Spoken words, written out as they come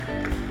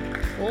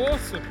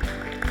Awesome.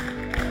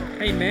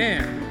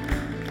 Amen.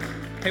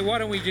 Hey, why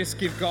don't we just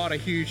give God a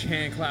huge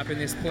hand clap in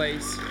this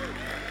place?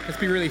 Let's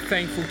be really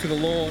thankful to the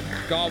Lord.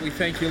 God, we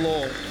thank you,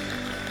 Lord.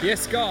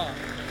 Yes, God.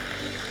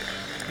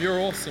 You're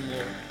awesome,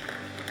 Lord.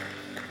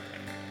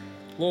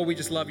 Lord, we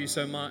just love you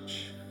so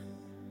much.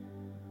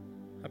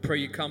 I pray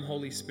you come,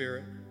 Holy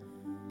Spirit.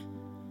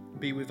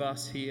 Be with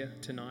us here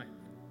tonight.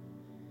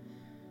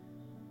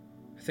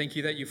 Thank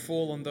you that you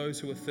fall on those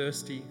who are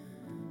thirsty.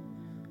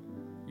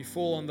 You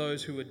fall on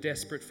those who are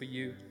desperate for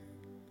you.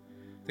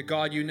 The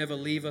God, you never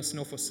leave us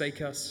nor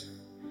forsake us.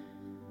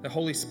 The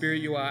Holy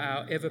Spirit, you are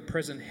our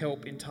ever-present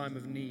help in time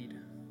of need.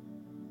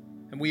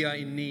 And we are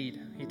in need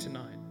here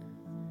tonight.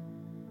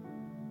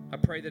 I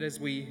pray that as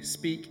we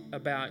speak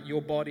about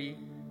your body,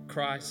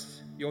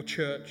 Christ, your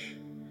church,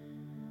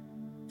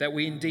 that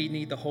we indeed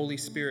need the Holy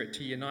Spirit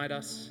to unite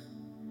us,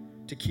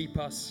 to keep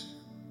us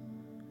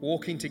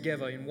walking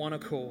together in one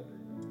accord.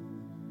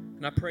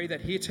 And I pray that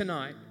here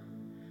tonight,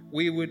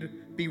 we would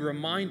be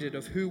reminded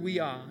of who we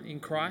are in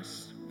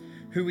Christ,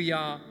 who we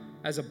are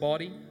as a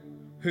body,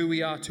 who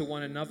we are to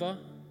one another,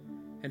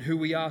 and who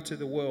we are to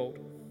the world.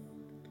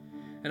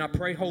 And I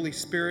pray, Holy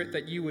Spirit,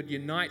 that you would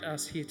unite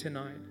us here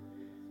tonight,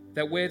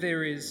 that where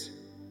there is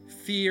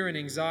fear and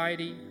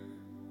anxiety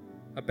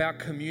about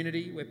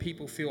community, where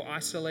people feel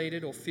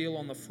isolated or feel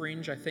on the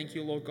fringe, I thank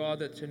you, Lord God,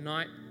 that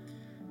tonight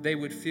they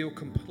would feel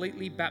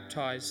completely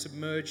baptized,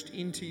 submerged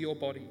into your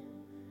body.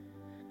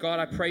 God,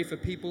 I pray for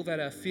people that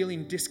are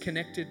feeling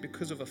disconnected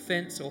because of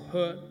offense or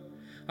hurt.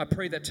 I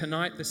pray that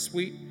tonight the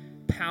sweet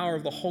power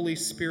of the Holy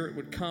Spirit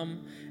would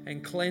come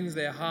and cleanse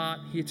their heart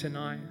here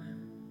tonight.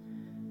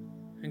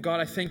 And God,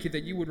 I thank you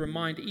that you would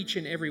remind each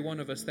and every one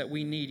of us that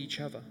we need each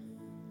other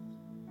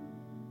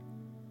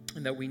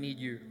and that we need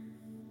you.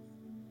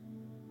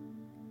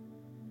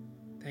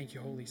 Thank you,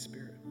 Holy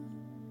Spirit.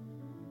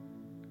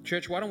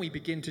 Church, why don't we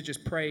begin to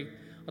just pray?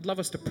 I'd love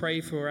us to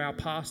pray for our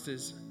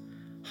pastors,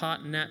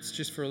 Hart and Nats,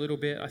 just for a little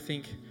bit. I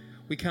think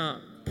we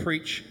can't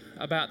preach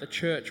about the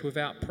church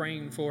without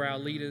praying for our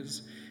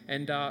leaders.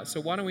 And so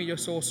why don't we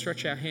just all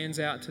stretch our hands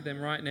out to them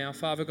right now.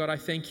 Father God, I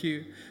thank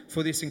you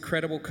for this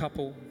incredible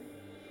couple.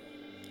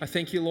 I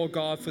thank you, Lord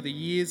God, for the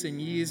years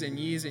and years and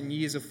years and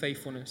years of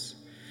faithfulness.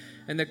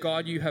 And that,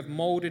 God, you have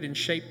molded and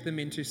shaped them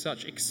into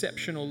such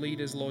exceptional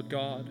leaders, Lord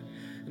God,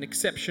 and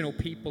exceptional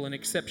people and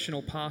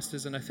exceptional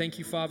pastors. And I thank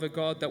you, Father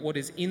God, that what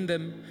is in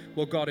them,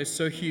 Lord God, is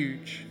so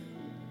huge.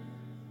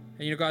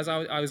 And you know, guys,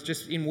 I was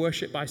just in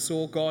worship. I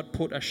saw God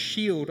put a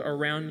shield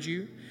around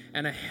you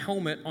and a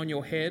helmet on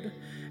your head.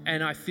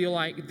 And I feel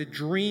like the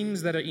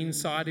dreams that are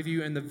inside of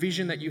you and the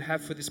vision that you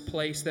have for this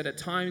place that at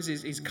times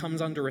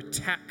comes under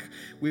attack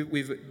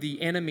with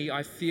the enemy,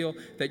 I feel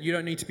that you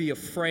don't need to be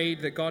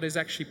afraid, that God is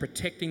actually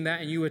protecting that,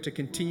 and you are to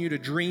continue to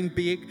dream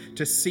big,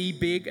 to see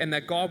big, and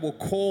that God will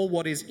call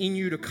what is in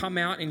you to come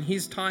out in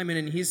His time and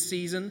in His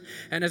season.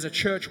 And as a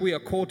church, we are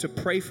called to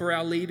pray for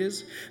our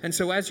leaders. And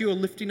so as you are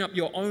lifting up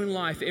your own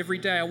life every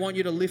day, I want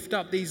you to lift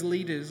up these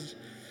leaders.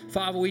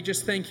 Father, we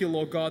just thank you,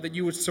 Lord God, that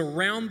you would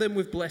surround them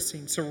with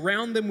blessing,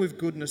 surround them with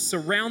goodness,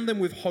 surround them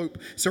with hope,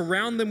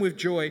 surround them with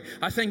joy.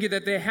 I thank you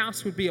that their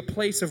house would be a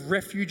place of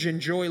refuge and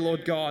joy,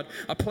 Lord God,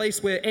 a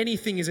place where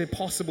anything is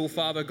impossible,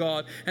 Father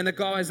God. And that,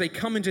 God, as they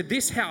come into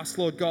this house,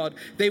 Lord God,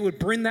 they would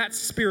bring that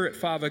spirit,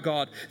 Father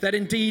God, that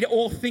indeed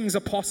all things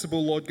are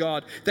possible, Lord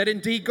God, that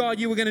indeed, God,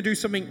 you were going to do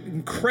something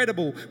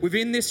incredible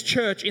within this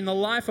church in the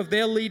life of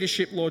their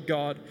leadership, Lord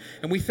God.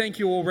 And we thank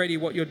you already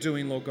what you're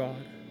doing, Lord God,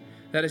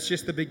 that it's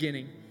just the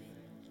beginning.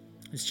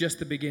 It's just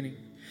the beginning.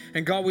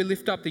 And God, we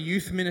lift up the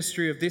youth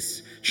ministry of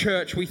this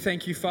church. We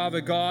thank you,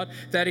 Father God,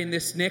 that in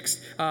this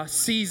next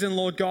season,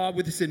 Lord God,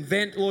 with this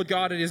event, Lord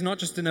God, it is not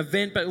just an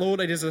event, but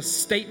Lord, it is a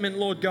statement,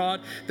 Lord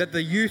God, that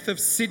the youth of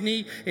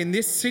Sydney in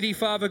this city,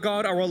 Father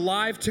God, are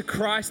alive to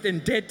Christ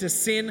and dead to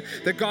sin.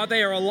 That God,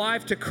 they are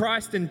alive to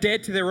Christ and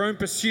dead to their own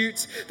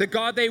pursuits. That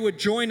God, they would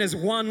join as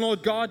one,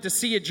 Lord God, to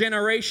see a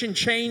generation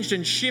changed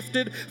and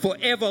shifted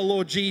forever,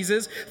 Lord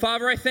Jesus.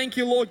 Father, I thank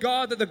you, Lord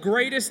God, that the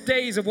greatest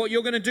days of what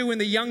you're going to do in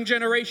the young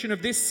generation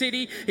of this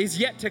city is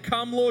yet to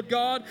come, Lord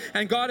God.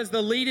 And God, as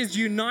the leaders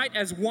unite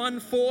as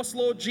one force,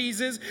 Lord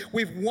Jesus,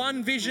 with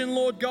one vision,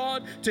 Lord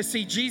God, to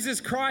see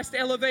Jesus Christ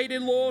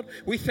elevated, Lord,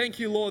 we thank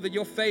you, Lord, that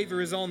your favor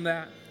is on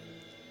that.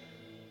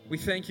 We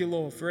thank you,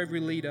 Lord, for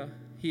every leader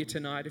here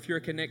tonight. If you're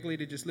a Connect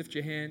leader, just lift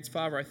your hands.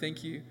 Father, I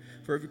thank you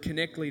for every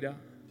Connect leader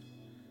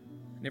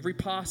and every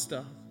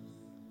pastor.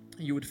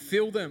 You would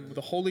fill them with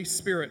the Holy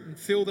Spirit and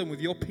fill them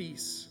with your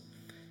peace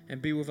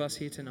and be with us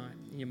here tonight.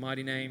 In your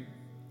mighty name.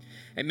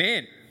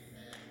 Amen.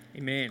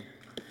 Amen.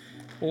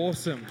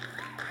 Awesome.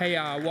 Hey,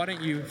 why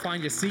don't you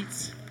find your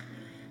seats?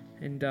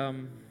 And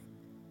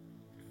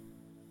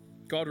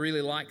God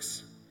really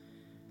likes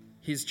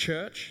His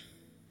church.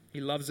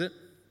 He loves it.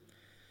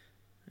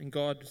 And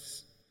God,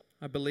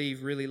 I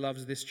believe, really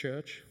loves this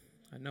church.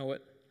 I know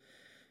it.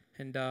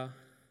 And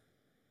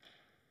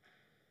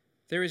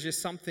there is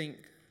just something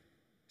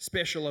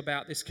special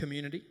about this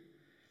community.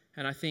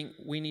 And I think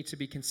we need to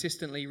be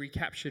consistently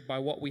recaptured by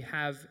what we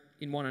have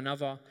in one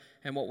another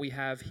and what we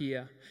have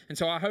here. And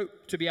so I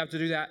hope to be able to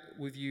do that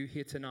with you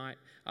here tonight.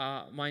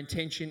 My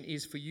intention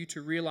is for you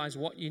to realize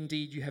what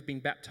indeed you have been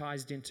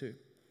baptized into.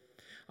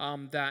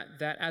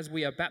 That as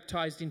we are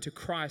baptized into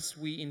Christ,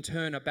 we in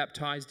turn are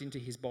baptized into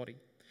his body.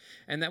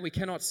 And that we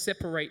cannot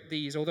separate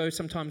these, although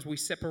sometimes we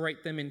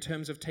separate them in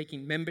terms of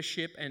taking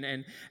membership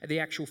and the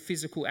actual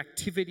physical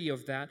activity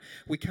of that.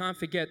 We can't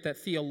forget that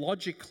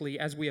theologically,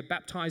 as we are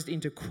baptized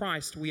into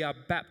Christ, we are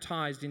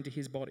baptized into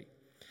his body.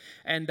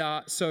 And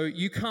so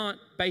you can't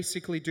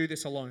basically do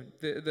this alone.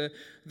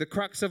 The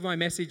crux of my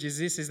message is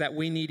this, is that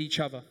we need each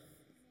other.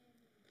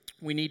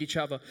 We need each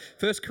other.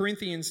 1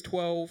 Corinthians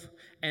 12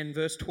 and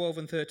verse 12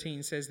 and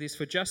 13 says this,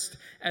 "For just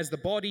as the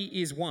body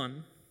is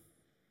one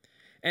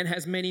and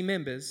has many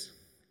members,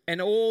 and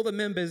all the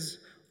members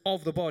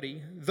of the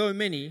body, though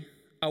many,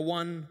 are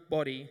one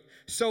body,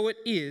 so it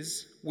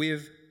is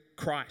with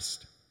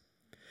Christ.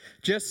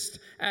 Just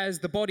as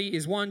the body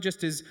is one,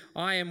 just as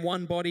I am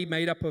one body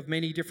made up of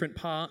many different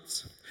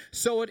parts,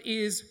 so it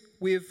is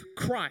with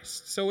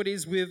Christ, so it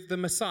is with the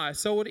Messiah,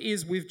 so it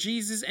is with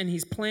Jesus and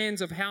his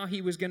plans of how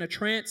he was going to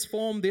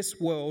transform this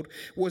world,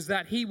 was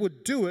that he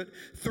would do it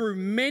through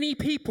many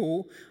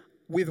people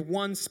with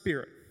one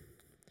Spirit.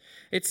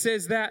 It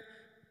says that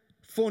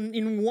for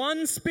in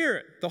one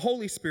Spirit, the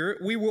Holy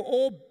Spirit, we were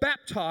all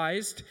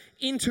baptized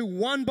into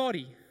one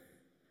body.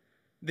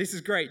 This is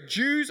great.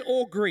 Jews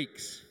or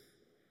Greeks,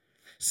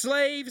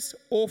 slaves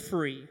or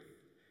free,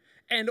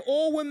 and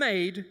all were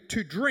made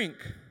to drink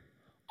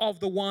of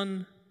the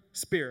one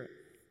Spirit.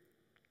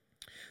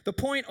 The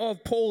point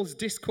of Paul's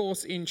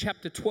discourse in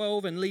chapter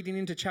 12 and leading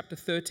into chapter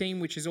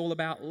 13, which is all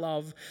about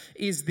love,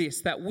 is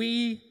this, that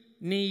we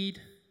need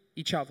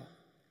each other.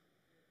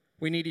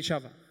 We need each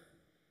other.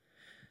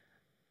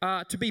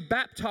 To be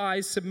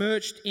baptized,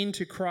 submerged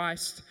into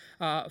Christ,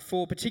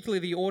 for particularly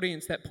the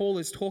audience that Paul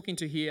is talking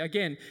to here,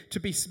 again,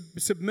 to be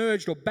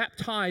submerged or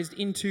baptized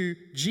into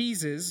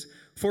Jesus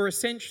for a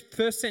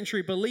first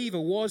century believer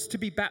was to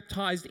be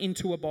baptized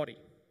into a body.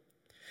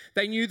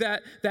 They knew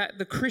that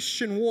the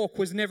Christian walk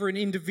was never an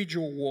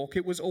individual walk.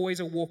 It was always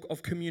a walk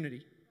of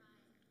community.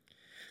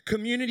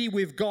 Community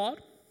with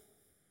God.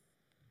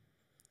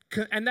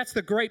 And that's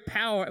the great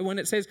power when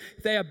it says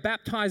they are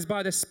baptized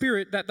by the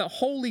Spirit, that the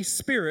Holy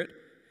Spirit,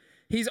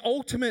 his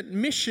ultimate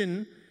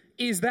mission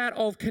is that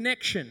of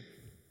connection.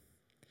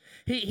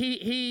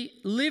 He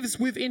lives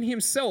within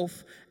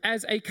himself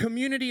as a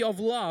community of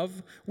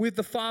love with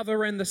the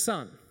Father and the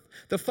Son.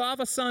 The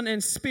Father, Son,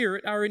 and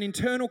Spirit are an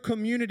internal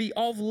community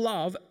of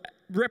love,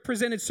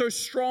 represented so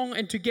strong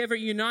and together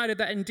united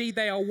that indeed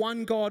they are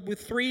one God with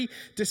three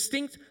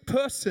distinct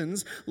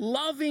persons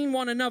loving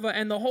one another.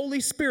 And the Holy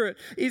Spirit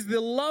is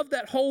the love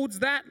that holds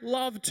that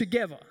love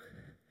together.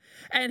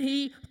 And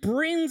he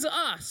brings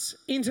us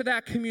into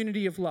that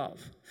community of love.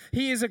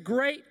 He is a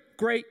great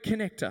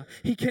connector.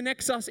 He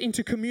connects us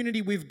into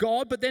community with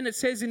God, but then it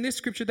says in this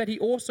scripture that he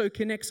also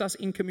connects us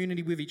in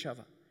community with each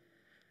other.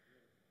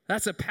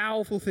 That's a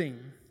powerful thing.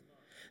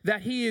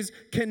 That he is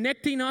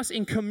connecting us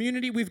in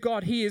community with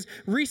God. He is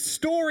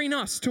restoring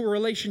us to a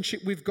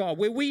relationship with God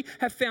where we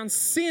have found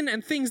sin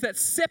and things that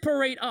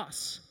separate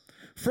us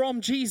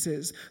from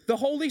Jesus. The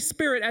Holy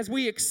Spirit, as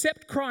we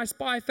accept Christ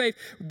by faith,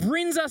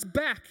 brings us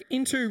back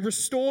into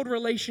restored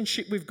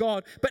relationship with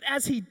God. But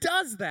as he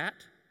does that,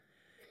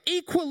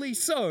 equally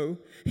so,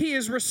 he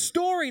is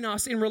restoring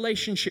us in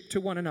relationship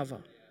to one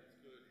another.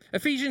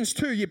 Ephesians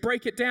 2, you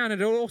break it down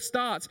and it all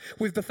starts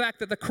with the fact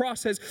that the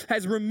cross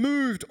has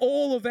removed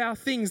all of our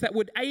things that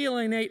would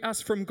alienate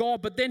us from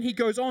God. But then he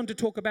goes on to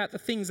talk about the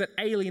things that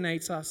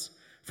alienates us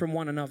from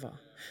one another.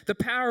 The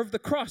power of the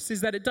cross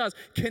is that it does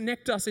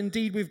connect us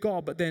indeed with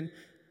God, but then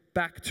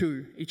back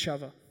to each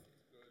other.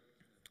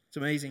 It's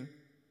amazing.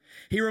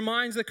 He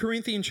reminds the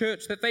Corinthian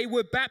church that they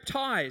were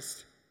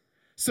baptized,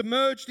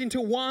 submerged into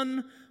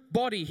one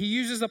body. He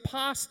uses a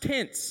past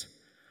tense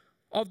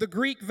of the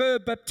Greek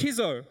verb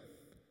baptizo.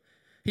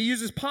 He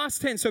uses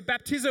past tense. So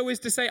baptizo is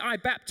to say, I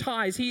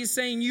baptize. He is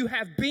saying you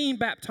have been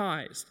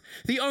baptized.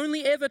 The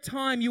only ever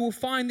time you will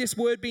find this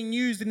word being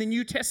used in the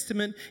New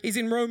Testament is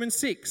in Romans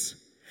 6.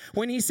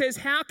 When he says,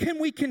 how can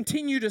we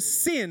continue to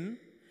sin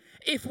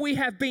if we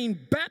have been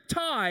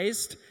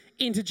baptized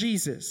into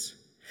Jesus?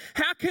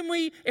 How can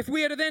we, if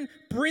we are to then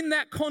bring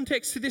that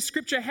context to this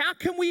scripture, how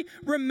can we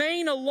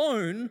remain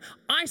alone,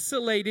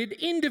 isolated,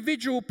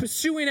 individual,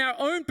 pursuing our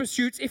own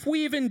pursuits if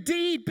we have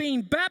indeed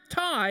been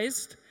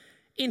baptized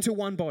into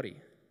one body?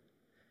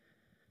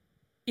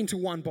 Into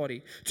one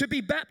body. To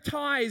be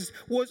baptized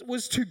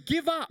was to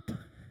give up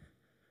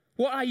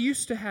what I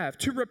used to have,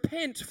 to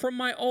repent from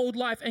my old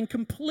life and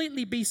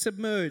completely be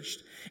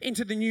submerged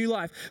into the new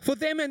life. For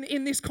them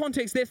in this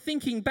context, they're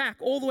thinking back,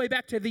 all the way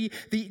back to the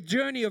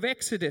journey of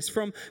Exodus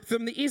from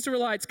the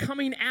Israelites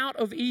coming out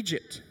of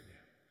Egypt.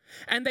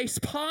 And they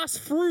pass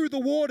through the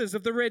waters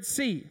of the Red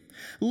Sea,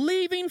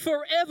 leaving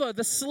forever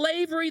the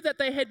slavery that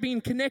they had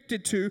been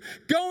connected to,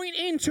 going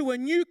into a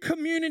new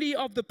community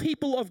of the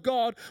people of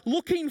God,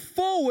 looking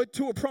forward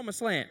to a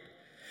promised land.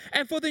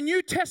 And for the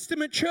New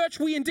Testament church,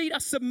 we indeed are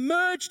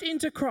submerged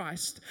into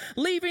Christ,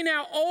 leaving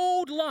our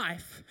old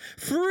life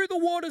through the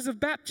waters of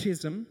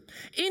baptism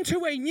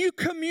into a new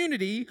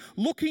community,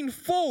 looking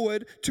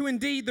forward to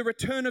indeed the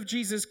return of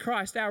Jesus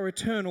Christ, our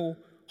eternal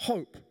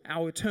hope,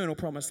 our eternal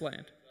promised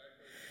land.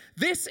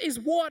 This is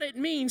what it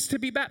means to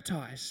be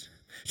baptized,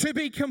 to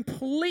be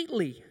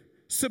completely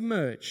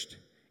submerged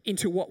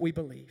into what we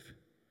believe.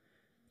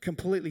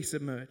 Completely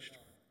submerged.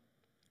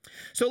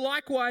 So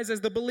likewise,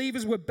 as the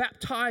believers were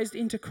baptized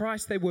into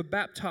Christ, they were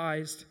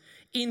baptized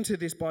into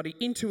this body,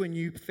 into a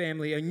new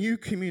family, a new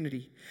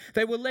community.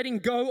 They were letting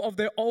go of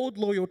their old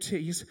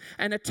loyalties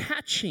and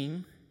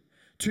attaching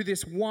to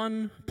this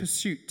one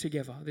pursuit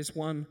together, this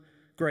one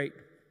great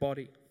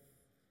body.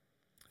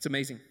 It's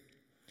amazing.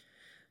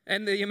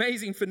 And the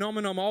amazing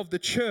phenomenon of the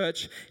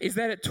church is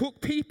that it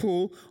took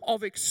people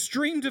of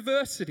extreme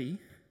diversity,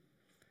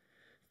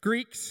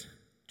 Greeks,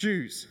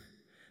 Jews.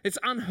 It's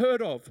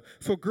unheard of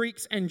for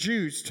Greeks and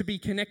Jews to be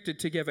connected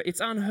together. It's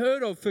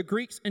unheard of for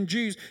Greeks and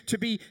Jews to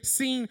be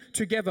seen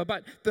together.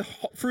 But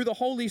through the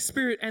Holy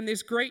Spirit and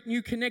this great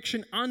new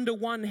connection under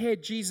one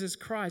head, Jesus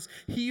Christ,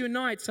 He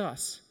unites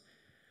us.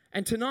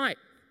 And tonight,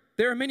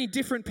 there are many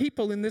different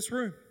people in this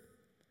room.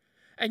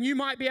 And you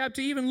might be able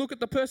to even look at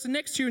the person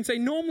next to you and say,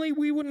 normally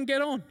we wouldn't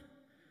get on.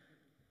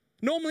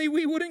 Normally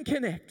we wouldn't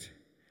connect.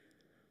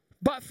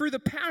 But through the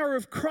power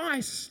of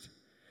Christ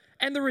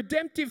and the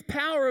redemptive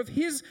power of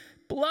His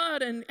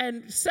blood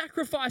and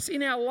sacrifice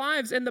in our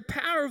lives and the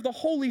power of the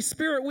Holy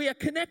Spirit, we are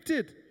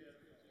connected.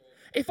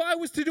 If I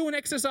was to do an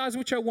exercise,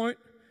 which I won't,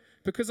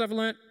 because I've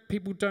learned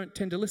people don't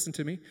tend to listen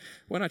to me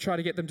when I try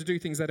to get them to do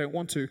things they don't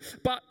want to.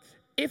 But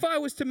if I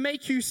was to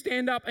make you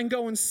stand up and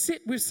go and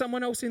sit with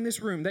someone else in this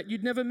room that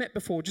you'd never met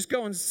before, just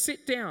go and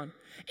sit down.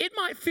 It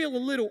might feel a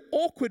little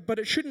awkward, but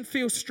it shouldn't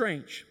feel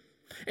strange.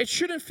 It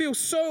shouldn't feel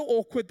so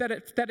awkward that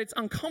it's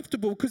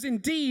uncomfortable, because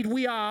indeed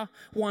we are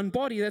one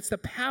body. That's the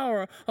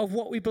power of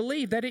what we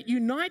believe, that it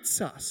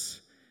unites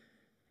us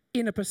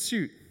in a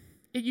pursuit.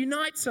 It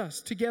unites us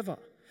together.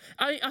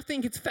 I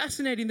think it's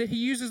fascinating that He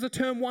uses the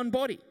term one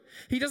body.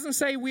 He doesn't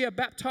say we are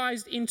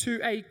baptized into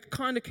a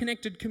kind of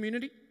connected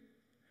community.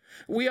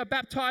 We are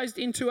baptized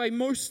into a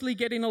mostly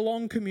getting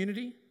along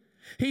community.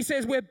 He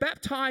says we're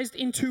baptized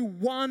into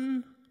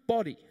one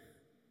body.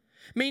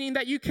 Meaning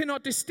that you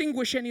cannot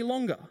distinguish any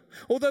longer.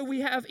 Although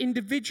we have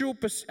individual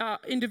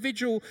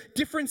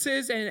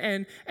differences,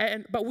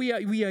 but we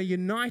are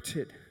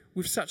united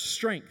with such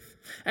strength.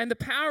 And the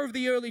power of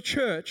the early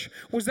church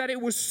was that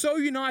it was so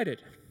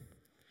united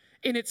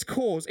in its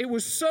cause. It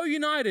was so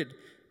united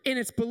in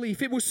its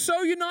belief. It was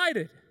so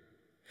united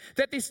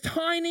that this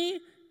tiny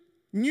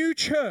new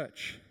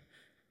church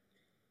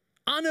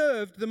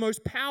unearthed the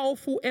most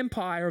powerful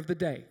empire of the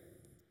day.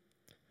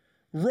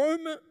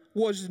 Rome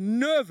was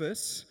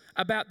nervous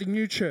about the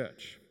new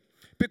church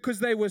because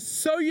they were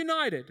so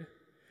united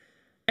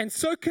and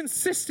so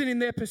consistent in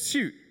their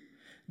pursuit.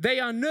 They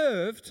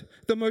unnerved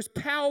the most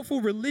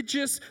powerful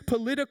religious,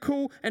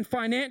 political, and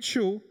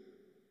financial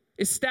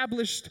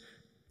established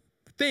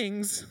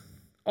things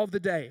of the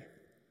day.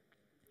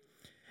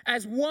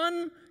 As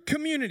one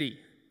community,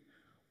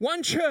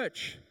 one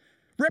church,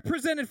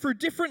 represented through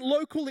different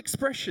local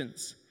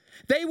expressions,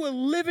 they were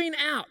living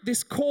out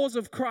this cause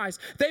of Christ.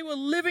 They were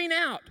living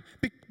out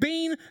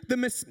being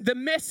the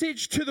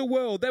message to the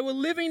world. They were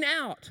living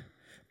out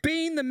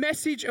being the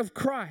message of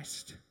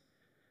Christ.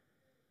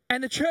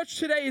 And the church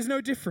today is no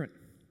different.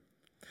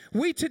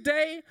 We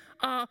today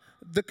are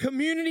the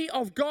community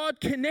of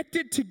God,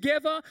 connected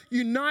together,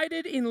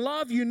 united in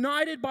love,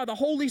 united by the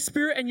Holy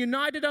Spirit, and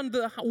united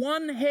under the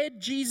one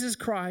head, Jesus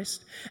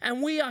Christ.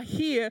 And we are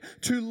here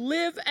to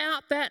live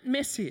out that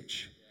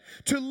message.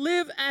 To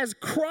live as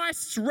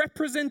Christ's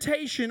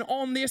representation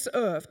on this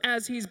earth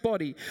as His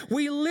body.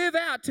 We live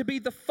out to be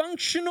the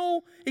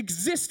functional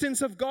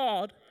existence of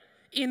God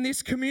in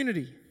this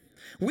community.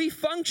 We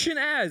function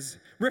as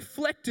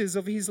reflectors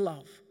of His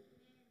love.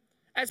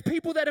 As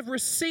people that have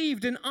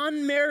received an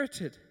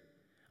unmerited,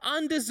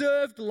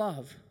 undeserved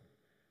love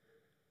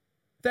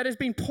that has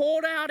been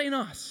poured out in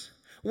us.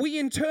 We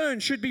in turn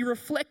should be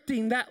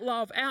reflecting that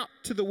love out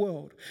to the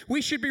world.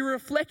 We should be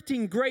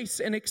reflecting grace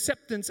and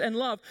acceptance and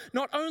love,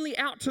 not only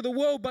out to the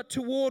world, but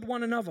toward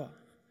one another.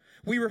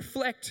 We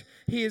reflect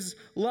His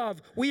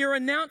love. We are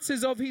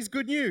announcers of His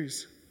good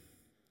news.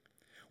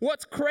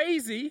 What's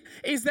crazy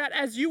is that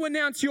as you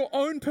announce your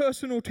own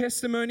personal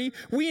testimony,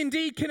 we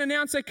indeed can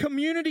announce a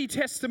community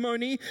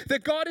testimony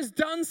that God has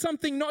done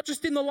something not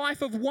just in the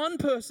life of one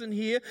person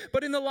here,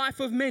 but in the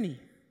life of many.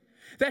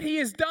 That He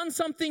has done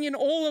something in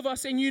all of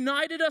us and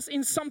united us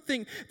in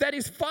something that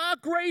is far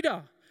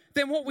greater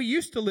than what we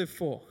used to live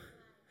for.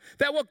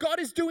 That what God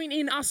is doing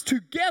in us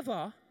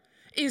together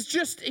is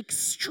just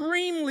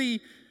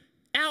extremely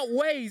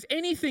outweighs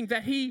anything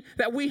that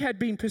we had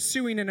been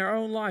pursuing in our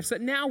own lives.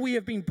 That now we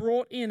have been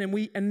brought in and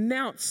we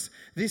announce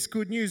this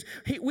good news.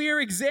 We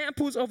are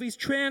examples of His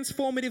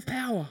transformative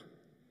power.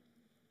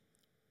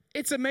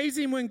 It's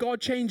amazing when God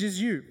changes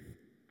you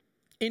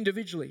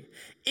individually.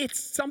 It's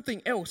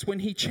something else when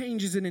He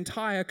changes an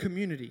entire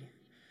community.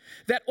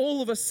 That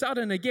all of a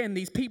sudden, again,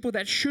 these people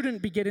that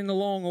shouldn't be getting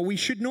along, or we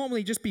should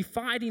normally just be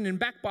fighting and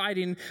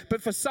backbiting,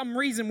 but for some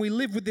reason we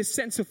live with this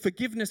sense of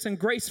forgiveness and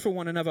grace for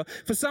one another.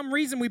 For some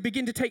reason we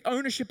begin to take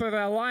ownership of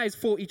our lives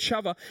for each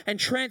other, and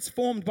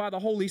transformed by the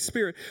Holy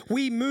Spirit,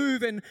 we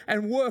move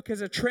and work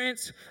as an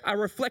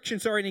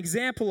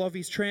example of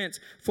His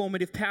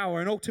transformative power.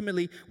 And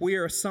ultimately, we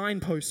are a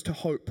signpost to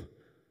hope.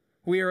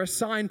 We are a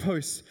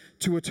signpost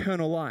to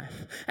eternal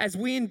life. As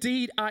we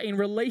indeed are in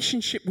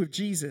relationship with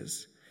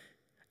Jesus,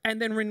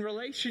 and then in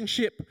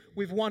relationship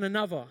with one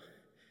another,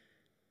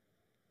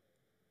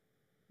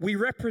 we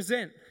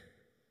represent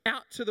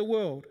out to the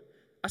world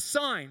a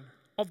sign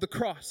of the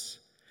cross,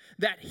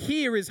 that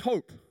here is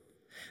hope,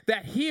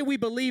 that here we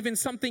believe in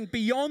something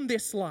beyond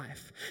this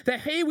life, that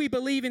here we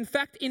believe, in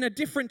fact, in a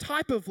different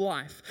type of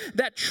life,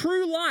 that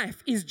true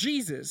life is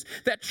Jesus,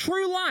 that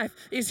true life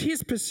is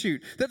His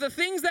pursuit, that the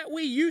things that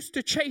we used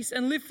to chase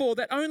and live for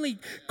that only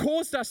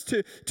caused us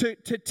to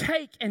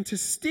take and to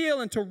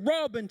steal and to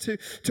rob and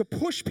to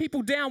push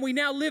people down, we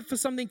now live for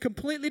something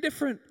completely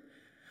different.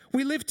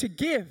 We live to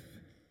give.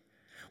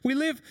 We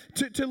live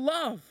to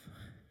love.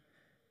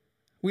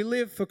 We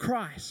live for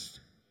Christ.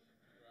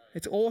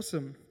 It's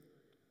awesome.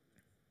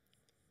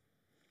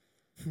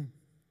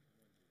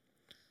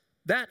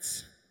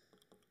 That's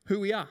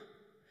who we are.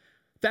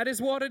 That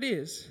is what it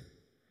is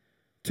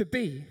to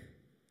be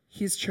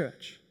His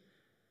church.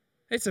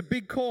 It's a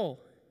big call.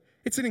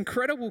 It's an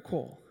incredible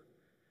call.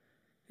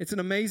 It's an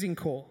amazing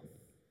call.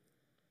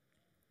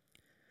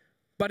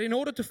 But in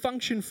order to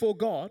function for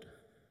God,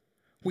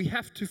 we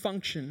have to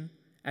function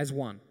as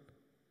one.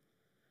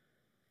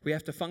 We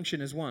have to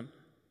function as one.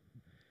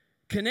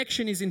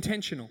 Connection is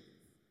intentional.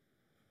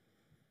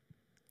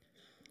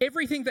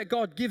 Everything that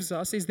God gives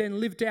us is then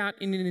lived out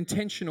in an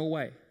intentional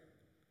way.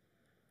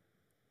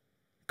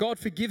 God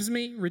forgives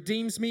me,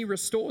 redeems me,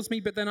 restores me,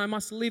 but then I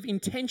must live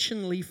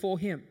intentionally for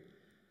Him.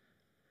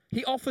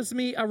 He offers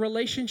me a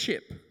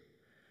relationship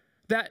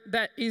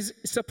that is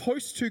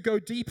supposed to go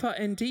deeper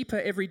and deeper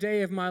every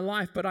day of my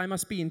life, but I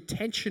must be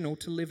intentional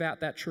to live out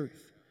that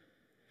truth.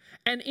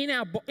 And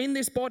in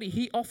this body,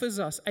 He offers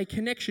us a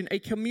connection, a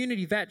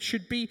community that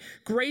should be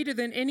greater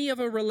than any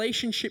other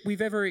relationship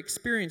we've ever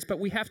experienced, but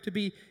we have to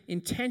be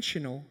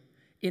intentional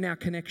in our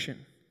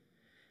connection.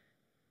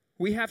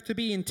 We have to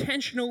be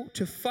intentional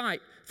to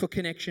fight for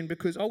connection,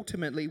 because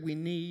ultimately we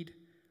need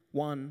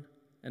one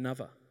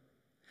another.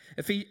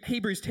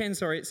 Hebrews 10,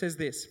 it says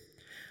this: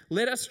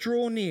 let us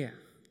draw near.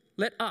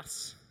 Let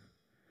us.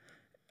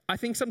 I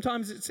think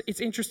sometimes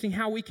it's interesting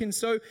how we can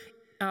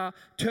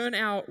turn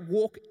our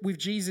walk with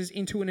Jesus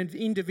into an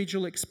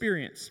individual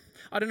experience.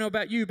 I don't know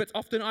about you, but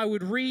often I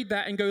would read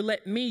that and go,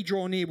 let me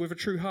draw near with a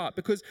true heart.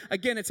 Because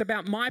again, it's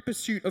about my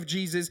pursuit of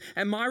Jesus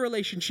and my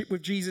relationship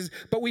with Jesus.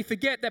 But we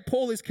forget that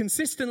Paul is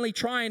consistently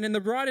trying, and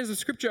the writers of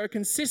Scripture are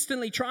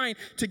consistently trying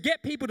to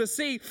get people to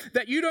see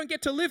that you don't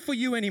get to live for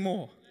you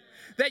anymore.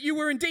 That you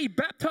were indeed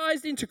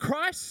baptized into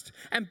Christ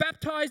and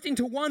baptized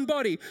into one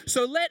body.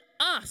 So let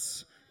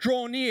us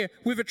draw near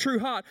with a true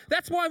heart.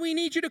 That's why we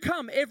need you to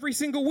come every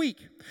single week,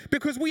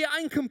 because we are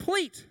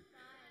incomplete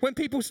when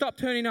people stop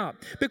turning up.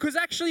 Because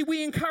actually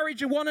we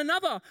encourage one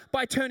another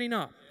by turning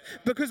up.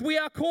 Because we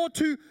are called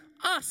to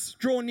us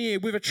draw near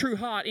with a true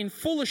heart in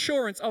full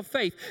assurance of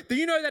faith. Do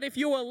you know that if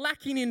you are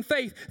lacking in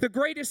faith, the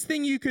greatest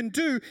thing you can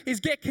do is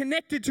get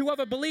connected to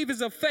other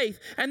believers of faith,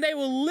 and they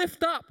will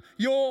lift up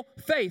your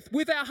faith.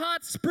 With our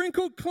hearts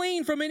sprinkled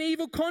clean from an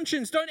evil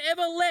conscience, don't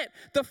ever let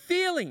the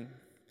feeling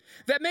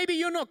that maybe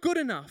you're not good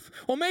enough,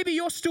 or maybe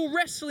you're still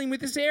wrestling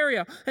with this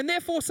area, and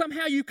therefore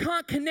somehow you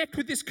can't connect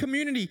with this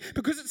community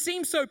because it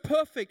seems so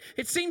perfect,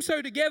 it seems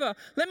so together.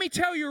 Let me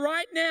tell you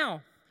right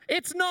now,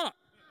 it's not.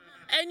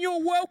 And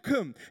you're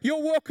welcome.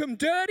 You're welcome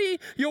dirty,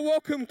 you're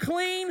welcome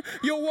clean,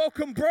 you're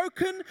welcome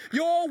broken,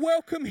 you're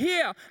welcome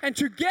here. And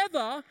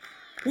together,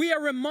 we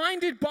are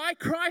reminded by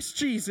Christ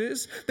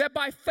Jesus that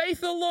by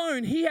faith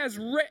alone, He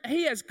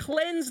has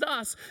cleansed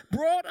us,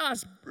 brought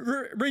us,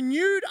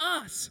 renewed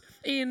us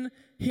in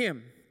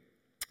Him,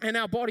 and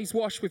our bodies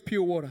washed with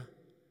pure water.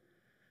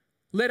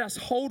 Let us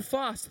hold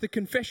fast to the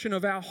confession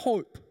of our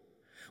hope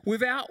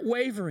without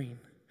wavering.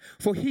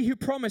 For He who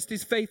promised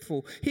is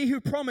faithful. He who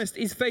promised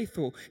is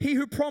faithful. He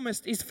who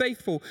promised is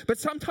faithful. But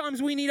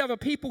sometimes we need other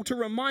people to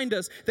remind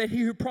us that He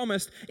who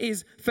promised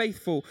is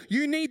faithful.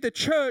 You need the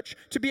church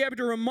to be able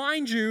to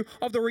remind you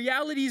of the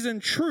realities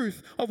and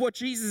truth of what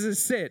Jesus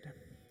has said.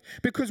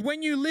 Because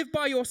when you live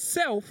by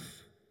yourself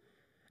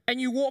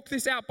and you walk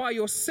this out by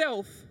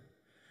yourself,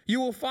 you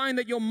will find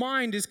that your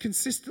mind is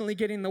consistently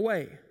getting in the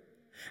way.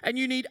 And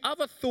you need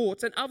other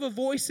thoughts and other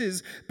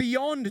voices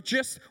beyond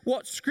just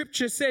what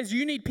Scripture says.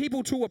 You need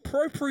people to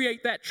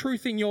appropriate that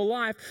truth in your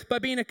life by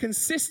being a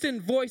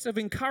consistent voice of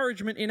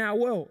encouragement in our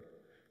world.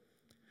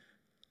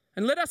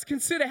 And let us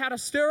consider how to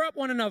stir up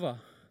one another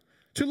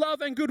to love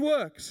and good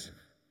works.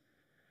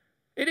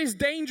 It is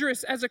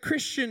dangerous as a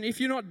Christian if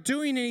you're not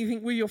doing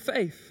anything with your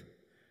faith.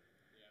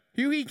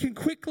 You can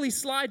quickly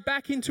slide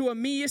back into a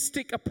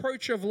meistic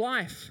approach of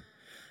life.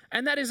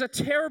 And that is a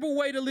terrible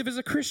way to live as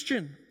a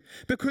Christian.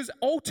 Because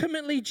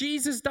ultimately,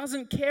 Jesus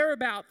doesn't care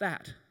about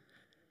that.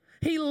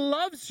 He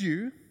loves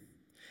you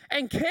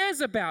and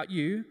cares about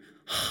you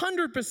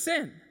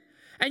 100%.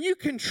 And you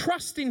can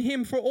trust in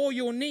him for all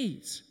your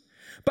needs.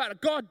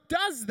 But God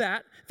does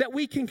that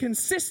we can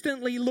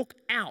consistently look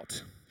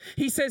out.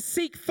 He says,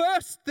 seek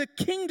first the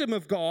kingdom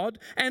of God,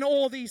 and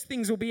all these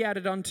things will be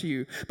added unto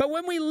you. But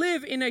when we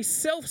live in a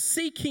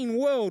self-seeking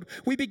world,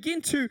 we begin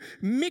to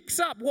mix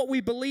up what we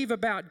believe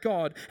about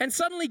God. And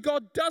suddenly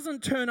God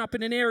doesn't turn up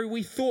in an area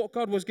we thought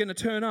God was going to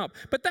turn up.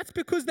 But that's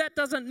because that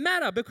doesn't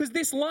matter, because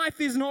this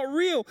life is not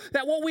real.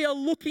 That what we are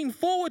looking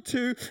forward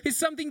to is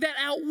something that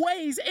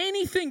outweighs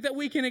anything that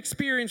we can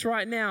experience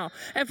right now.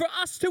 And for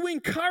us to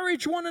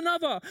encourage one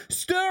another,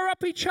 stir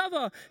up each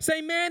other, say,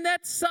 man,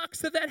 that sucks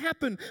that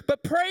happened,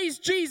 but praise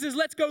Jesus,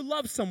 let's go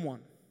love someone.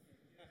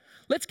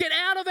 Let's get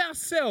out of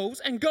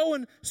ourselves and go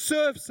and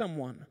serve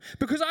someone.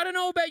 Because I don't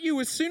know about you,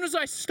 as soon as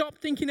I stop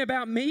thinking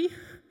about me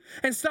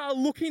and start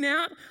looking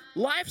out,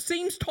 life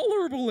seems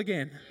tolerable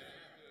again.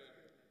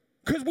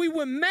 Because we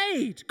were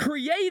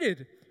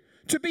created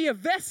to be a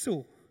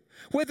vessel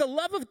where the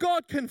love of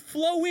God can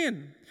flow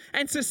in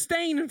and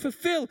sustain and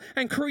fulfill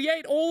and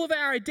create all of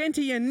our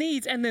identity and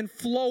needs and then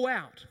flow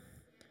out.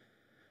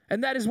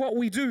 And that is what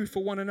we do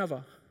for one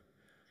another.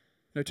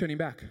 No turning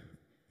back.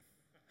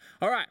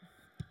 All right.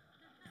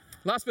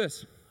 Last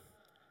verse.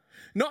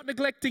 Not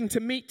neglecting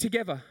to meet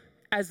together,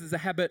 as is the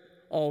habit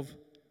of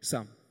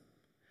some,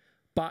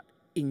 but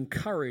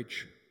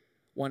encourage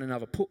one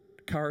another. Put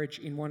courage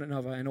in one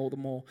another, and all the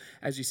more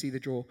as you see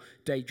the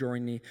day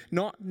drawing near.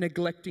 Not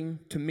neglecting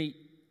to meet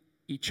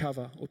each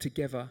other or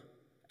together,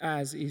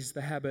 as is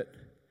the habit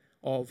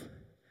of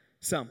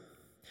some.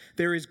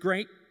 There is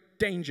great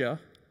danger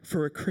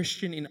for a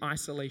Christian in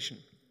isolation.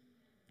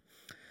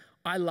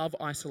 I love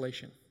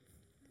isolation.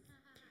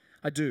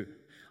 I do.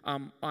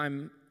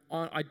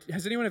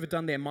 Has anyone ever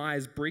done their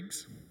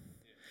Myers-Briggs?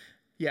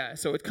 Yeah,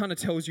 so it kind of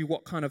tells you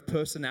what kind of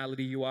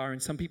personality you are,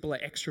 and some people are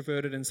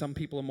extroverted and some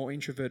people are more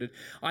introverted.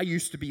 I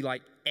used to be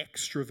like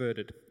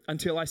extroverted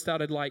until I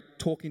started like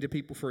talking to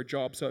people for a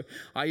job. So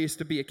I used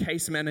to be a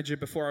case manager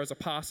before I was a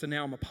pastor.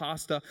 Now I'm a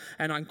pastor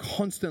and I'm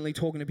constantly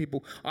talking to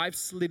people. I've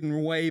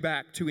slidden way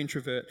back to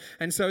introvert.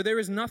 And so there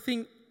is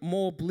nothing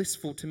more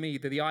blissful to me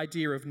than the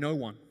idea of no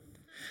one.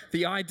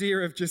 The idea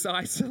of just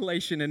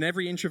isolation, and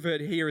every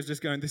introvert here is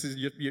just going,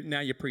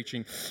 now you're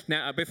preaching.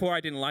 Now, before I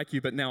didn't like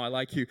you, but now I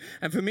like you.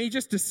 And for me,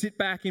 just to sit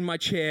back in my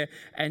chair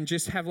and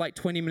just have like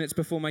 20 minutes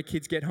before my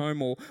kids get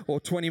home or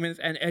 20 minutes,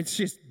 and it's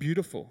just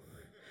beautiful.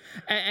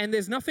 And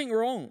there's nothing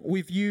wrong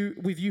with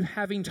you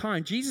having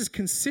time. Jesus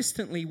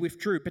consistently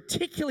withdrew,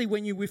 particularly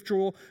when you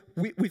withdraw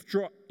with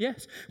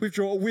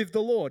the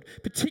Lord.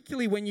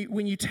 Particularly when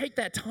you take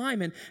that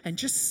time and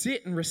just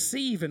sit and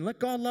receive and let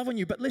God love on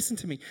you. But listen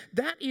to me,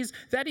 that is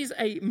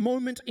a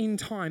moment in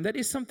time. That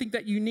is something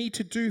that you need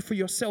to do for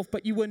yourself,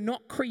 but you were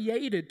not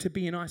created to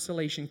be in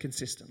isolation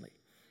consistently.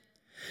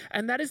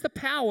 And that is the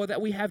power that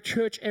we have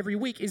church every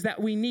week, is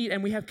that we need,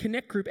 and we have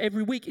Connect Group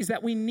every week, is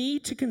that we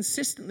need to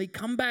consistently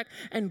come back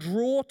and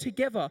draw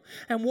together.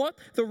 And what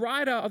the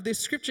writer of this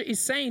scripture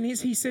is saying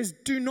is, he says,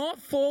 do not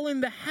fall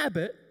in the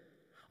habit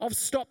of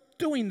stop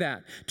doing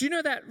that. Do you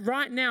know that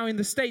right now in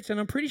the States, and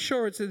I'm pretty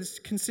sure it's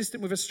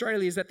consistent with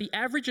Australia, is that the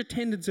average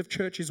attendance of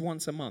church is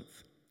once a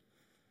month.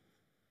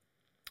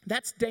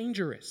 That's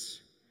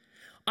dangerous.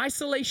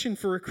 Isolation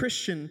for a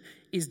Christian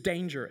is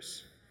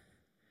dangerous.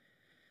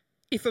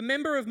 If a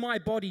member of my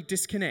body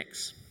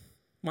disconnects,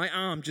 my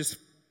arm just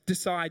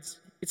decides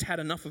it's had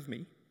enough of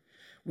me,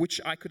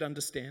 which I could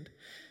understand,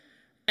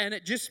 and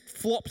it just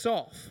flops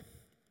off,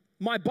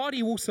 my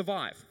body will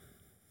survive.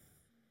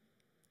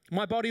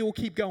 My body will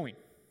keep going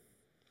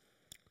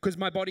because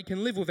my body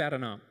can live without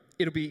an arm.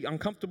 It'll be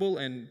uncomfortable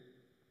and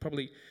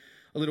probably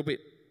a little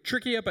bit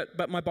trickier,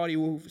 but my body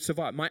will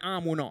survive. My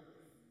arm will not.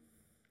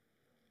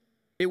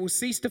 It will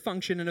cease to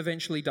function and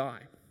eventually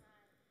die.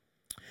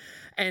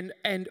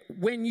 And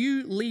when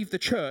you leave the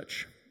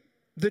church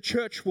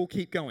will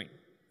keep going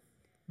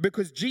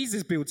because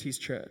Jesus builds his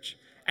church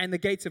and the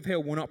gates of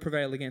hell will not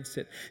prevail against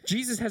it.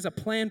 Jesus has a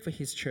plan for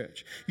his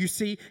church. You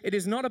see, it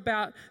is not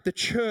about the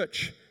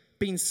church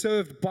being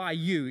served by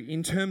you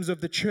in terms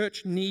of the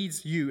church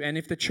needs you. And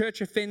if the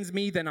church offends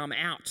me, then I'm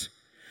out.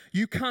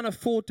 You can't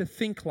afford to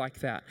think like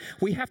that.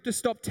 We have to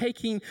stop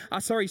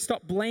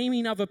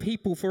blaming other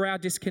people for our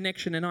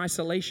disconnection and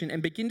isolation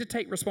and begin to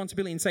take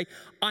responsibility and say,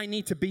 I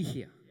need to be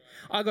here.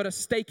 I got to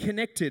stay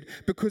connected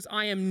because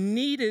I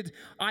need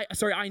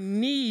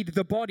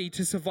the body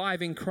to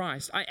survive in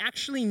Christ. I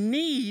actually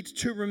need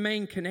to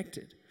remain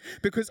connected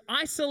because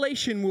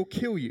isolation will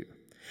kill you.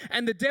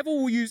 And the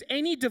devil will use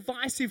any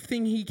divisive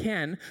thing he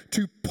can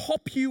to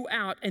pop you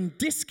out and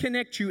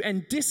disconnect you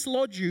and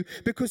dislodge you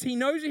because he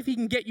knows if he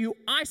can get you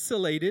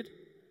isolated,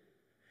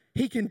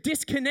 he can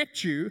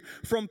disconnect you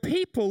from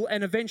people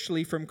and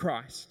eventually from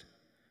Christ.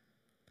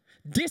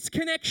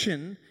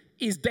 Disconnection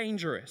is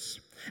dangerous.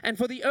 And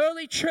for the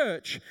early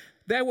church,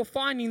 they were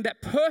finding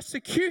that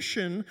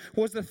persecution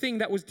was the thing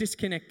that was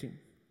disconnecting.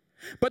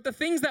 But the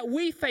things that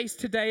we face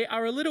today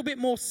are a little bit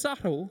more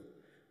subtle,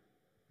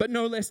 but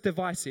no less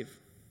divisive.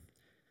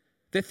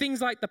 They're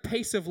things like the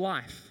pace of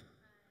life.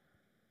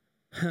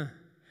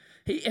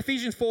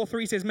 Ephesians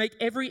 4:3 says, make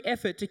every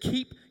effort to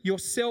keep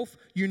yourself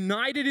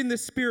united in the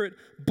Spirit,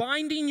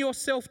 binding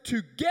yourself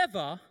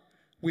together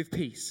with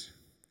peace.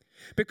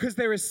 Because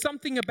there is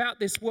something about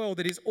this world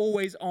that is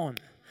always on.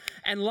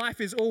 And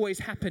life is always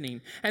happening.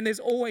 And there's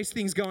always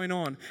things going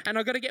on. And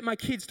I've got to get my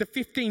kids to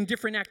 15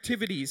 different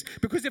activities.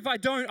 Because if I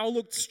don't, I'll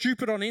look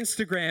stupid on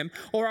Instagram.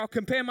 Or I'll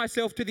compare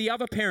myself to the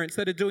other parents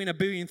that are doing a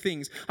billion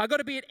things. I've got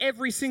to be at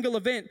every single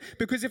event.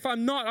 Because if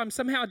I'm not, I'm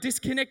somehow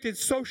disconnected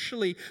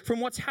socially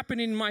from what's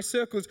happening in my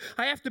circles.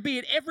 I have to be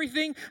at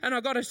everything. And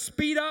I've got to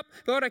speed up.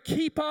 I've got to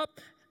keep up.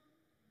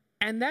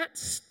 And that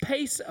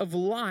pace of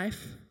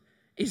life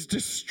is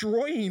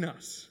destroying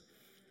us.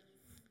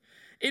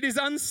 It is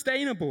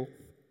unsustainable.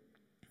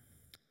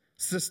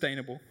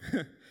 Sustainable.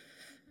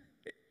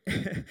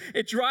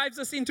 It drives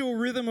us into a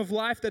rhythm of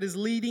life that is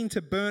leading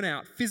to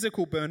burnout,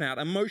 physical burnout,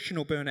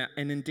 emotional burnout,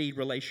 and indeed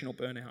relational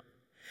burnout.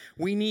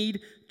 We need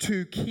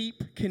to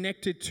keep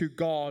connected to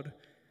God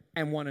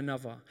and one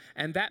another.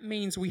 And that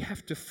means we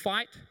have to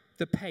fight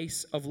the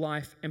pace of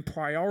life and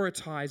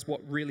prioritize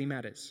what really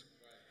matters.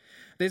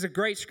 There's a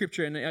great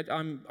scripture, and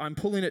I'm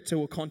pulling it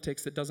to a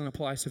context that doesn't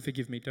apply, so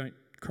forgive me, don't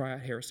cry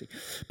out heresy.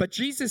 But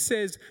Jesus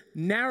says,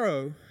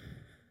 narrow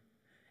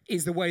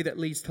is the way that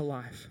leads to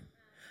life,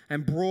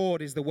 and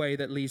broad is the way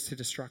that leads to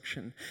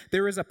destruction.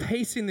 There is a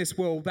pace in this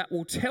world that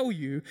will tell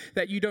you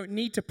that you don't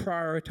need to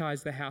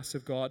prioritize the house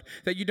of God,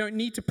 that you don't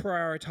need to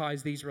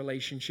prioritize these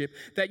relationships,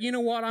 that, you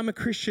know what, I'm a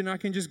Christian, I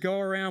can just go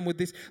around with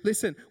this.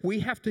 Listen, we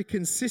have to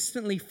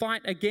consistently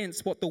fight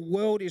against what the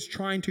world is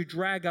trying to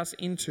drag us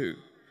into.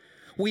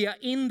 We are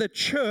in the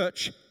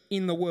church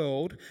in the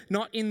world,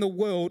 not in the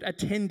world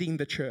attending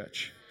the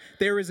church.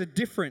 There is a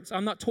difference.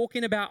 I'm not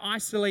talking about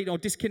isolating or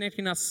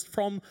disconnecting us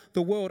from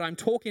the world. I'm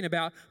talking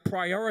about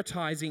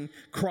prioritizing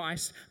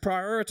Christ,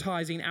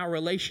 prioritizing our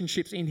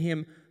relationships in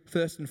Him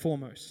first and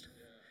foremost.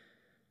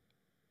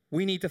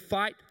 We need to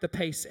fight the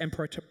pace and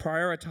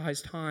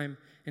prioritize time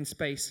and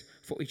space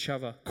for each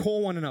other.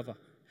 Call one another.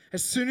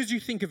 As soon as you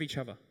think of each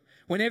other.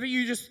 Whenever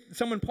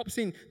someone pops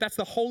in, that's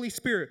the Holy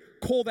Spirit.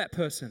 Call that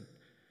person.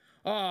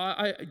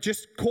 I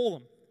just call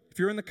them. If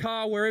you're in the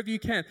car, wherever you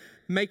can,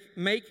 make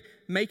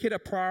it a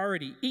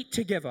priority. Eat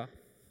together.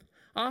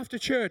 After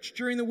church,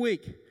 during the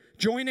week,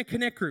 join a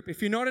connect group.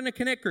 If you're not in a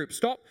connect group,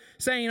 stop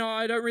saying,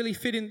 I don't really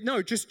fit in.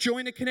 No, just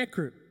join a connect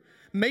group.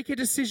 Make a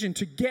decision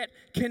to get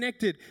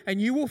connected. And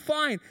you will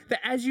find that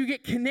as you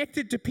get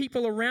connected to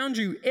people around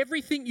you,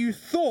 everything you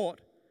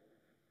thought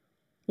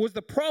was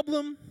the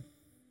problem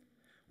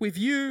with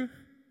you,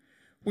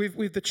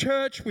 with the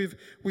church,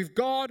 with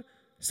God,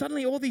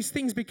 suddenly all these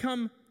things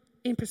become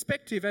in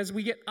perspective as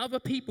we get other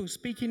people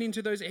speaking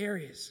into those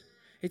areas.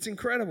 It's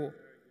incredible.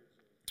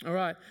 All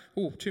right.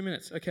 2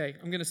 minutes. Okay,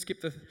 I'm going to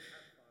skip the...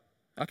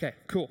 Okay,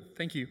 cool.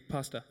 Thank you,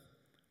 Pastor.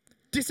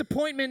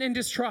 Disappointment and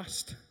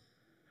distrust.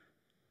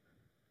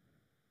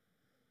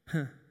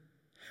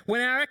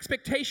 When our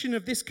expectation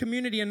of this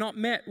community are not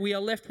met, we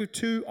are left with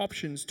two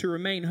options: to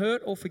remain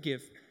hurt or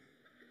forgive.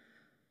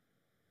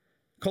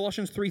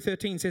 Colossians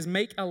 3:13 says,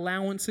 make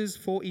allowances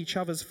for each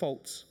other's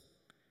faults.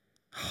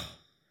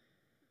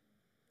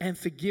 And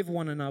forgive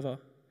one another,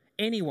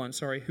 anyone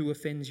who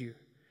offends you.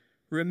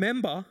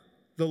 Remember,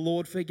 the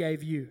Lord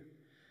forgave you.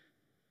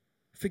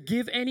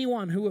 Forgive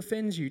anyone who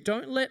offends you.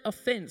 Don't let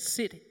offense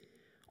sit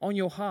on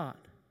your heart.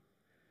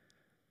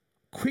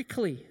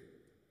 Quickly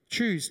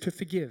choose to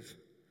forgive.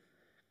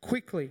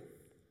 Quickly.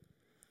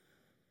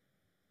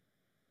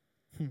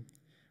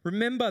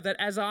 Remember that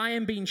as I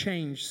am being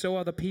changed, so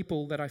are the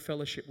people that I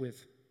fellowship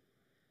with.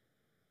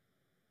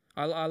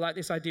 I like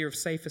this idea of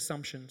safe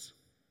assumptions.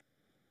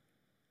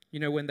 You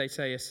know when they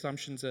say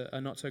assumptions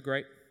are not so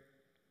great?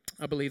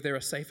 I believe there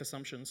are safe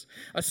assumptions.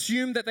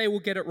 Assume that they will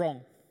get it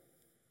wrong.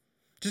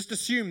 Just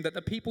assume that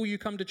the people you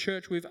come to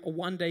church with are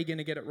one day going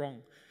to get it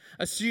wrong.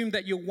 Assume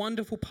that your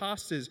wonderful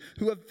pastors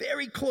who are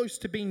very close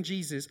to being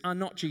Jesus are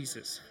not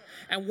Jesus.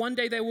 And one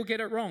day they will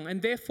get it wrong.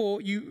 And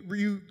therefore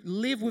you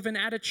live with an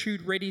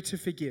attitude ready to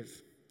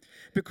forgive.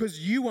 Because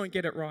you won't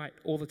get it right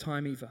all the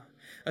time either.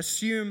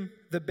 Assume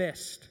the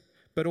best,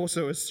 but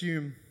also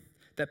assume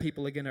that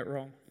people are getting it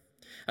wrong.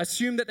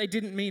 Assume that they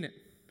didn't mean it.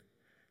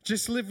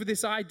 Just live with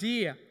this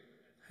idea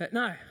that,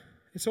 no,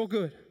 it's all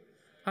good.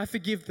 I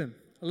forgive them.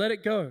 I let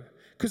it go.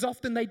 Because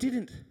often they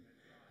didn't.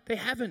 They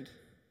haven't.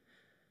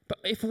 But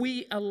if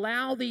we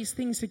allow these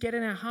things to get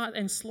in our heart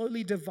and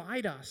slowly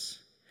divide us,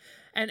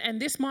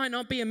 and this might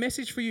not be a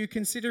message for you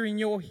considering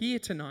you're here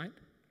tonight,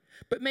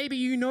 but maybe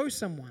you know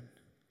someone.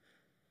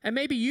 And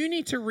maybe you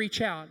need to reach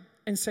out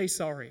and say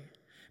sorry.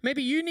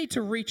 Maybe you need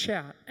to reach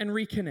out and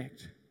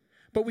reconnect.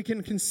 But we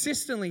can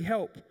consistently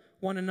help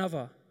one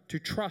another to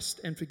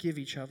trust and forgive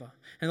each other.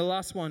 And the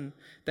last one,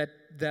 that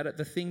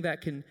the thing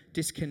that can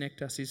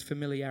disconnect us is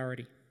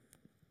familiarity.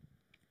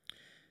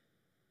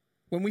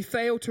 When we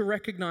fail to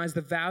recognize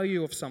the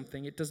value of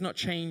something, it does not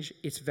change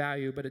its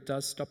value, but it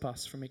does stop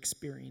us from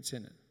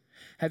experiencing it.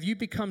 Have you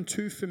become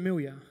too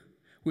familiar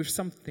with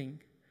something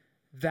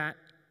that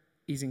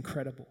is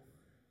incredible.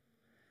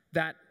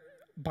 That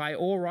by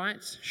all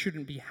rights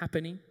shouldn't be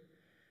happening.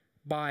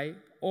 By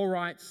all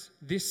rights,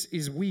 this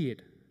is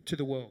weird to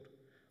the world,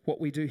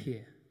 what we do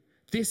here.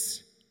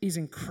 This is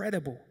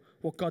incredible,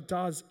 what God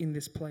does in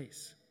this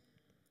place.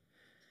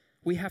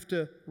 We have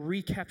to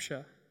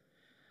recapture.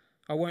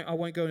 I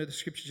won't go into the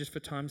scripture just for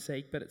time's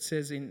sake, but it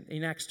says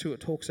in Acts 2, it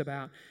talks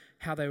about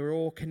how they were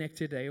all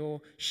connected, they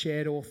all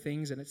shared all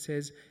things, and it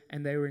says,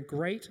 and they were in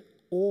great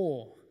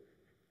awe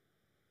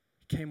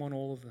came on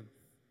all of them.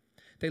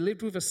 They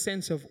lived with a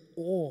sense of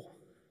awe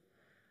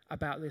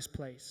about this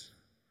place.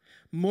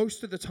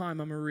 Most of the time,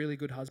 I'm a really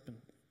good husband.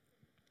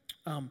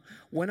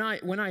 When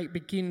I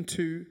begin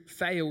to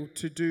fail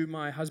to do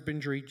my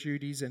husbandry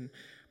duties and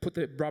put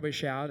the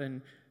rubbish out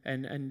and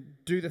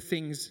do the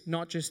things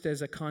not just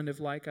as a kind of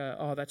like,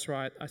 oh, that's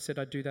right, I said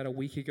I'd do that a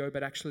week ago,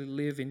 but actually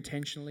live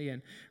intentionally,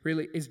 and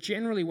really is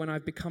generally when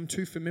I've become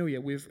too familiar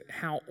with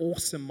how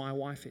awesome my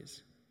wife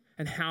is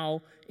and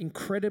how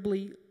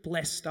incredibly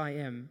blessed I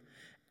am,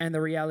 and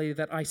the reality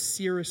that I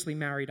seriously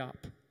married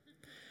up.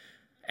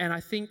 And I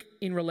think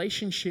in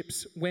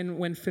relationships,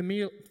 when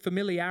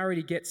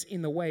familiarity gets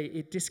in the way,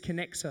 it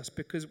disconnects us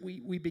because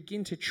we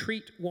begin to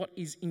treat what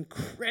is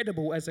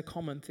incredible as a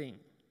common thing.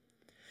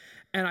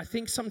 And I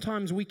think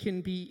sometimes we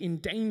can be in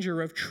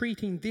danger of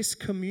treating this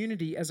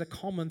community as a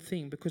common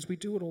thing because we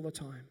do it all the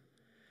time.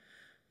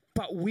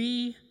 But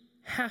we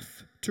have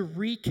to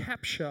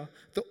recapture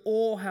the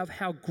awe of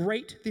how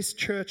great this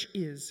church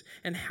is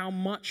and how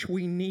much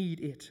we need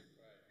it.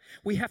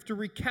 We have to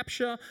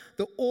recapture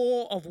the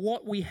awe of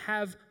what we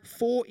have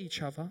for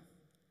each other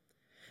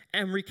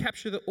and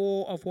recapture the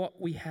awe of what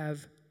we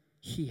have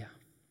here.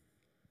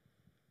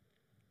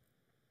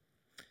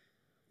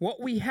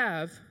 What we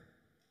have,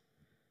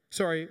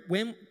 I'm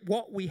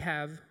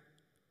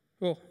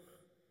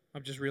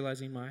just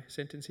realizing my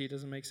sentence here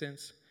doesn't make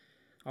sense.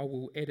 I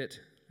will edit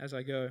as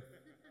I go.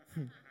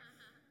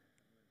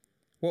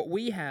 What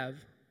we have,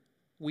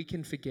 we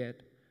can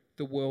forget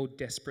the world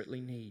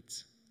desperately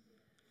needs.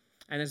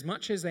 And as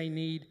much as they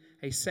need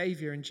a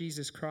Savior in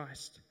Jesus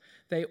Christ,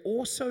 they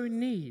also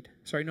need,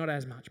 not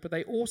as much, but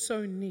they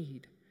also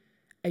need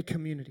a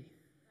community.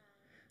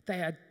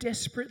 They are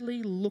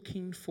desperately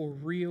looking for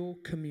real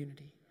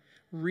community,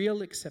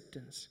 real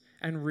acceptance,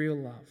 and real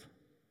love.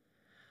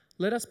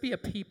 Let us be a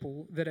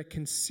people that are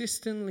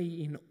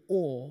consistently in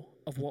awe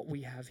of what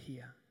we have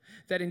here.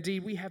 That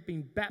indeed we have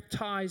been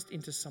baptized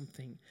into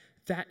something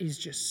that is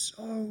just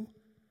so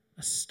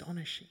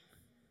astonishing.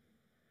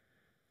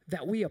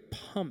 That we are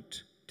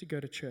pumped to go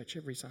to church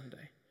every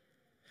Sunday.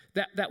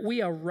 That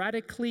we are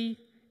radically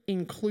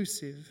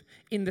inclusive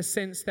in the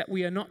sense that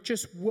we are not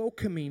just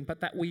welcoming,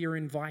 but that we are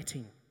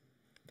inviting.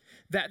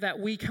 That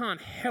we can't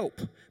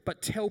help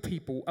but tell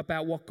people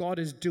about what God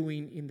is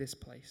doing in this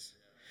place.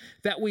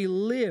 That we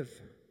live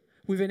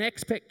with an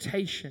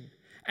expectation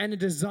and a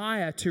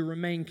desire to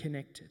remain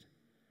connected.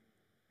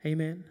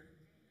 Amen.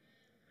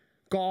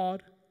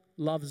 God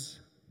loves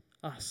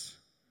us,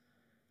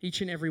 each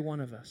and every one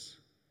of us.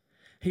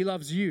 He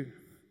loves you,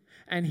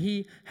 and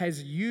He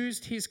has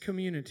used His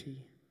community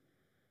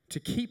to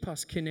keep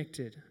us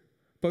connected,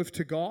 both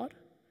to God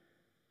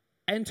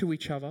and to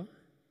each other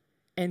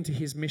and to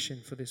His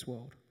mission for this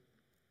world.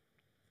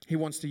 He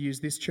wants to use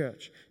this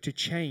church to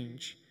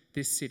change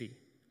this city.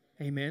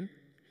 Amen?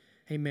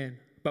 Amen.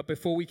 But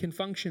before we can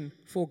function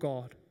for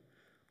God,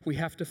 we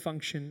have to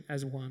function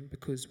as one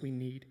because we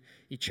need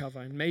each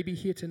other. And maybe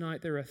here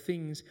tonight there are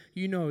things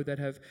you know that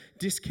have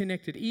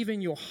disconnected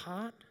even your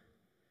heart,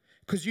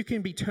 because you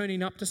can be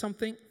turning up to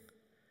something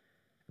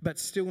but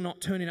still not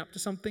turning up to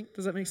something.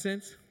 Does that make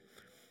sense?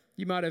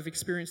 You might have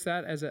experienced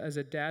that as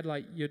a dad,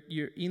 like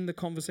you're in the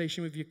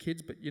conversation with your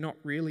kids, but you're not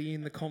really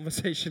in the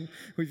conversation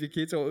with your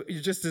kids. Or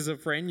you're just as a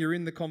friend, you're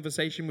in the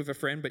conversation with a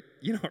friend, but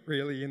you're not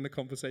really in the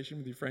conversation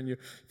with your friend. You're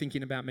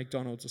thinking about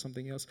McDonald's or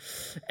something else.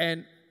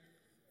 And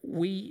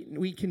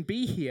we can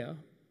be here,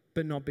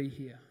 but not be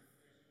here.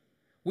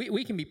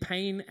 We can be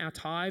paying our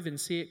tithe and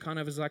see it kind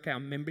of as like our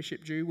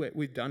membership due, where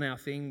we've done our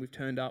thing, we've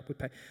turned up, we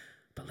pay.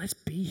 But let's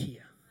be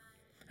here.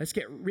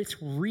 Let's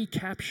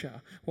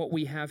recapture what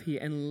we have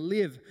here and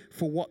live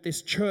for what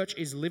this church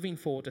is living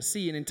for, to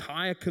see an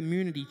entire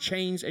community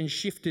changed and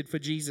shifted for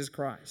Jesus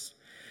Christ.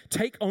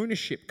 Take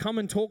ownership. Come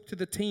and talk to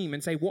the team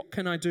and say, what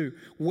can I do?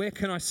 Where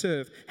can I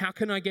serve? How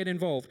can I get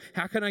involved?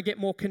 How can I get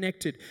more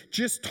connected?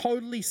 Just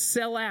totally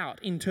sell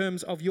out in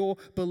terms of your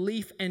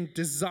belief and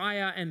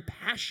desire and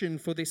passion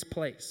for this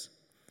place.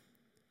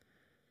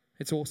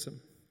 It's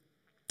awesome.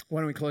 Why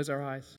don't we close our eyes?